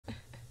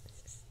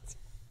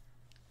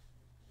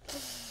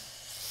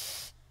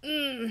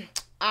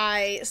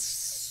I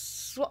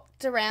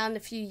swapped around a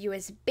few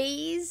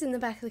USBs in the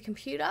back of the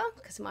computer,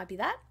 because it might be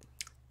that.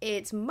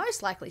 It's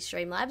most likely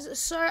Streamlabs,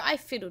 so I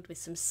fiddled with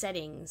some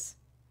settings.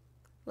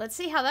 Let's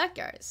see how that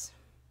goes.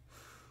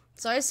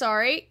 So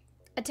sorry.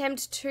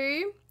 Attempt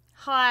 2.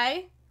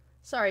 Hi.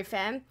 Sorry,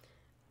 fam.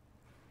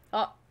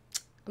 Oh,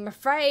 I'm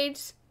afraid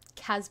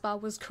Casbah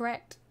was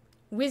correct.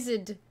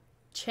 Wizard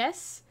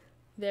chess.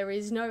 There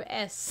is no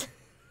S.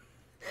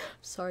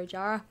 Sorry,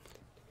 Jara.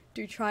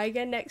 Do try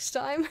again next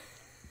time.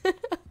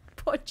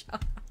 Poor Jara.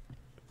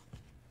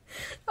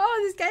 Oh,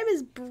 this game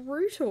is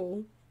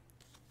brutal.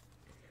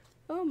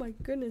 Oh my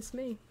goodness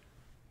me.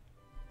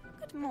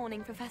 Good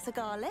morning, Professor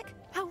Garlick.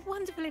 How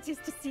wonderful it is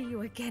to see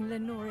you again,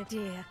 Lenora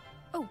dear.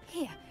 Oh,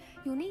 here.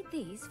 You'll need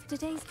these for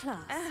today's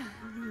class.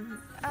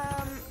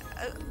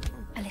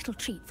 A little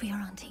treat for your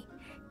auntie.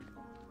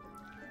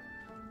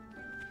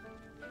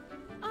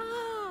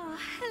 Ah,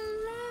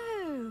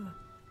 hello.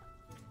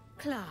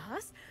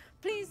 Class,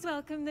 please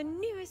welcome the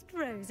newest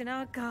rose in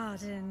our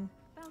garden.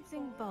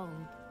 Bouncing bulb.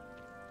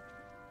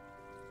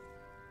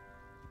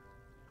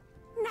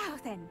 Now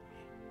then,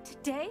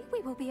 today we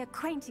will be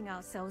acquainting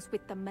ourselves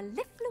with the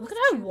mellifluous Look at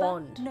her tuber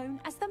wand. known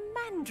as the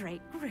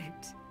mandrake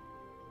root.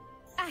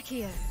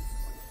 Accio.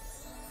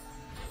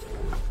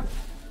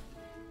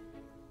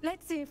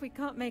 Let's see if we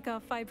can't make our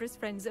fibrous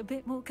friends a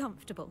bit more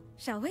comfortable,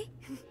 shall we?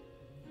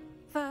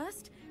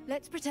 First,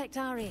 let's protect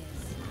our ears.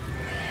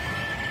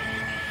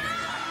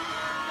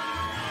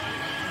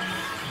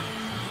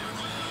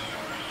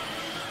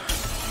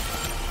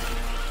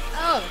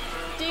 Oh,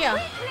 dear.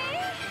 Quickly!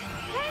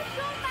 Place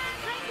your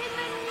mandrake in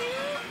the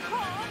new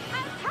pot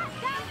and cut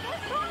down the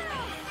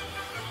soil!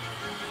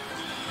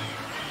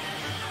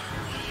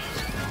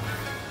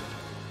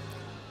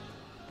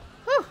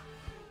 Whew.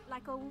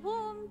 Like a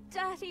warm,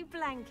 dirty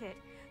blanket,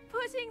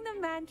 putting the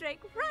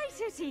mandrake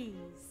right at ease.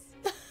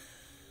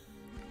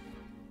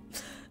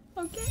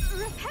 Okay.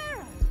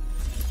 Reparo!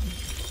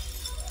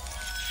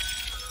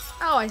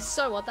 Oh, I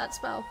so want that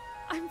spell.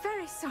 I'm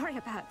very sorry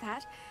about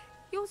that.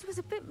 Yours was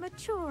a bit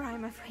mature,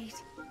 I'm afraid.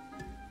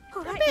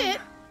 All right, bit? then,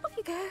 off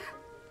you go.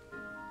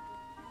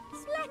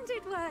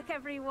 Splendid work,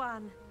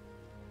 everyone.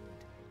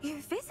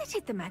 You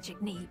visited the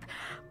Magic Neep.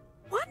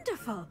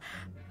 Wonderful.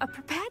 A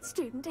prepared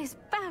student is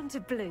bound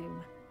to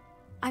bloom.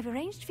 I've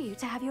arranged for you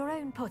to have your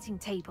own potting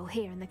table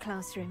here in the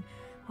classroom.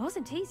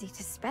 Wasn't easy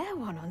to spare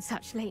one on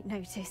such late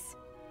notice.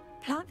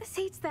 Plant the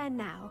seeds there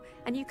now,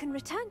 and you can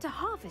return to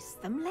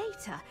harvest them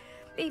later.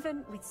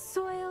 Even with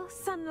soil,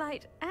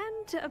 sunlight,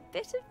 and a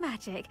bit of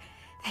magic,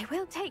 they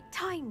will take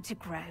time to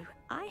grow.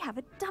 I have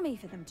a dummy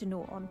for them to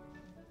gnaw on.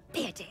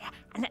 Here, dear,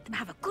 and let them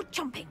have a good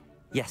chomping.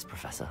 Yes,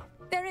 Professor.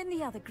 They're in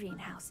the other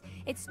greenhouse.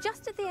 It's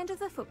just at the end of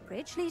the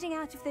footbridge leading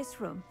out of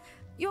this room.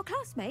 Your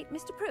classmate,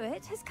 Mr.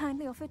 Pruitt, has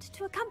kindly offered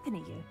to accompany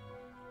you.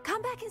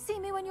 Come back and see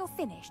me when you're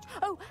finished.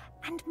 Oh,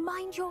 and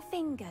mind your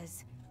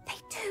fingers. They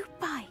do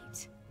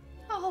bite.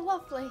 Oh,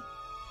 lovely.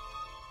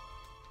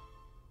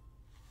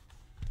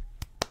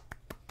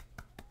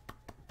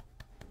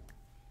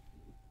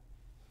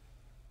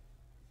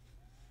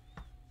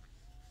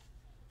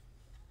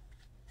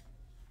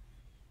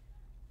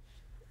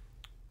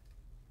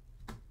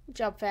 Good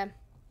job, fam.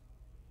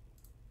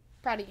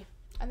 Proud of you.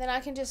 And then I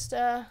can just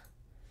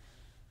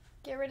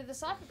get rid of the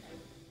cycle.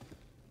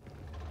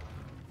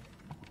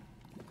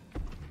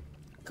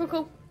 Cool,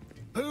 cool.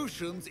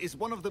 Potions is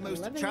one of the most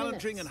 11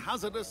 challenging minutes. and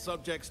hazardous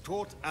subjects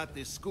taught at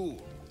this school.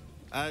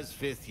 As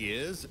fifth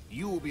years,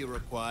 you will be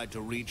required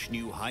to reach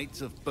new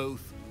heights of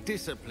both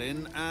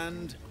discipline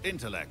and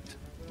intellect.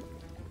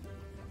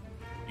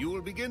 You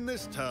will begin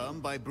this term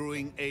by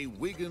brewing a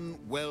Wigan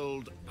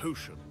Weld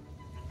potion.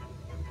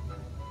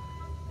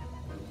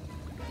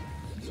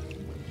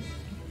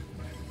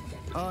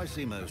 I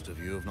see most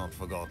of you have not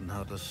forgotten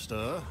how to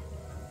stir.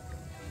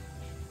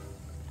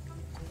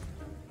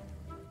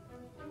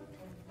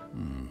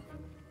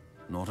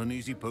 Not an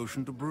easy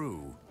potion to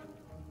brew.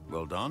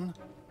 Well done.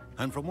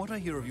 And from what I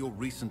hear of your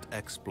recent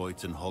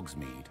exploits in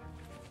Hogsmeade,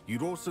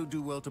 you'd also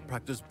do well to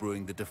practice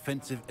brewing the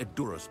defensive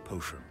Edurus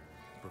potion.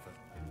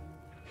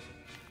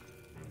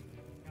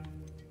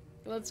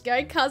 Let's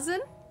go, cousin.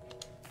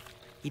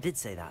 He did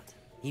say that.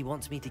 He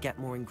wants me to get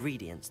more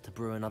ingredients to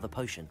brew another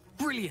potion.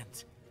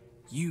 Brilliant!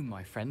 You,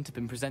 my friend, have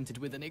been presented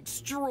with an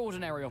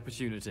extraordinary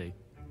opportunity.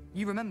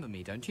 You remember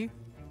me, don't you?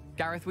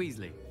 Gareth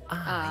Weasley.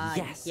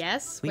 Yes.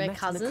 Yes, We we're met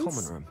cousins. in the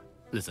common room.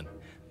 Listen,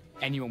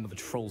 anyone with a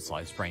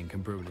troll-sized brain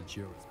can brew an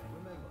Endurance.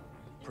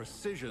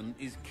 Precision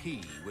is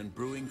key when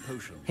brewing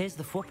potions. Here's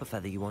the flopper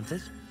feather you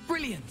wanted.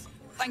 Brilliant!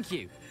 Thank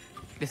you.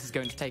 This is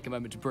going to take a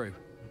moment to brew.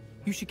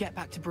 You should get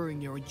back to brewing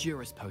your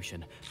Endurance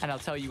potion, and I'll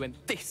tell you when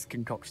this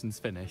concoction's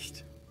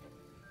finished.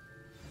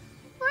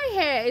 My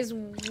hair is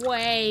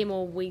way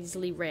more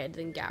Weasley red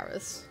than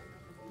Gareth's.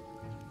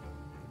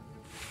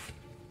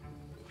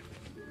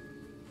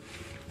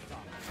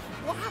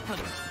 What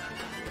happened?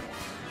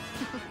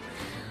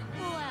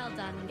 Well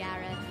done,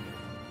 Gareth.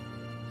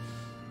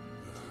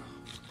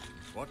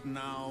 What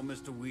now,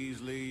 Mr.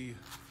 Weasley?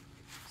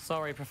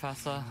 Sorry,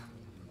 Professor.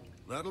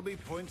 That'll be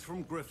points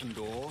from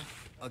Gryffindor.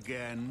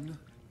 Again.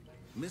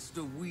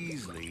 Mr.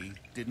 Weasley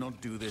did not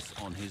do this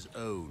on his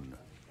own.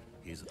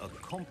 His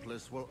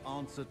accomplice will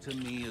answer to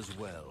me as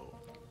well.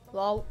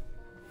 Lol.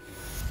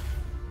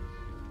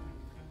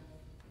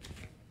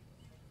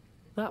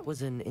 That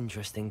was an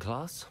interesting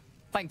class.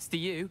 Thanks to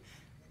you.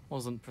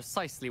 Wasn't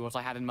precisely what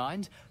I had in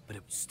mind, but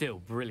it was still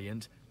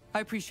brilliant. I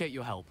appreciate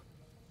your help.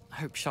 I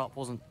hope Sharp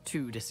wasn't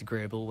too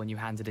disagreeable when you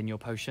handed in your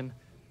potion.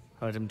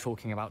 Heard him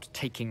talking about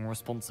taking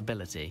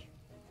responsibility.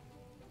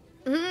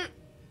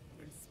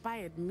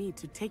 Inspired me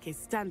to take a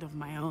stand of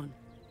my own.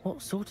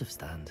 What sort of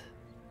stand?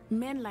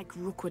 Men like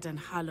Rookwood and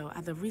Harlow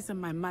are the reason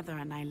my mother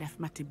and I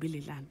left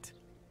Matibili land.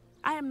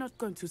 I am not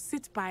going to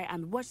sit by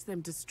and watch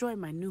them destroy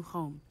my new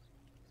home.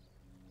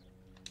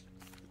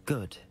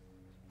 Good.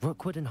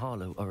 Rookwood and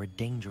Harlow are a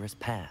dangerous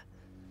pair.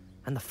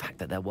 And the fact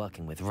that they're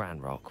working with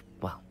Ranrock,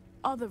 well...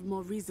 All the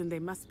more reason they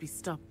must be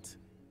stopped.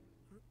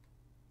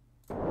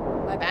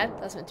 My bad.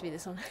 That's meant to be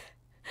this one.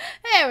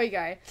 There we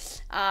go.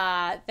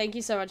 Thank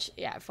you so much,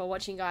 for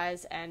watching,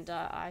 guys, and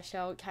I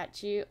shall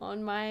catch you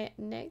on my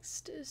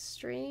next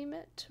stream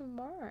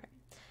tomorrow.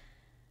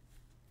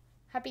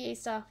 Happy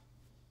Easter.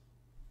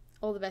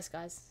 All the best,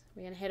 guys.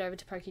 We're gonna head over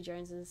to Pokey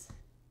Jones's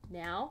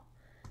now.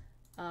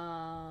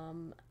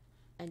 And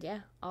yeah,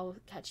 I'll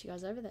catch you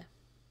guys over there.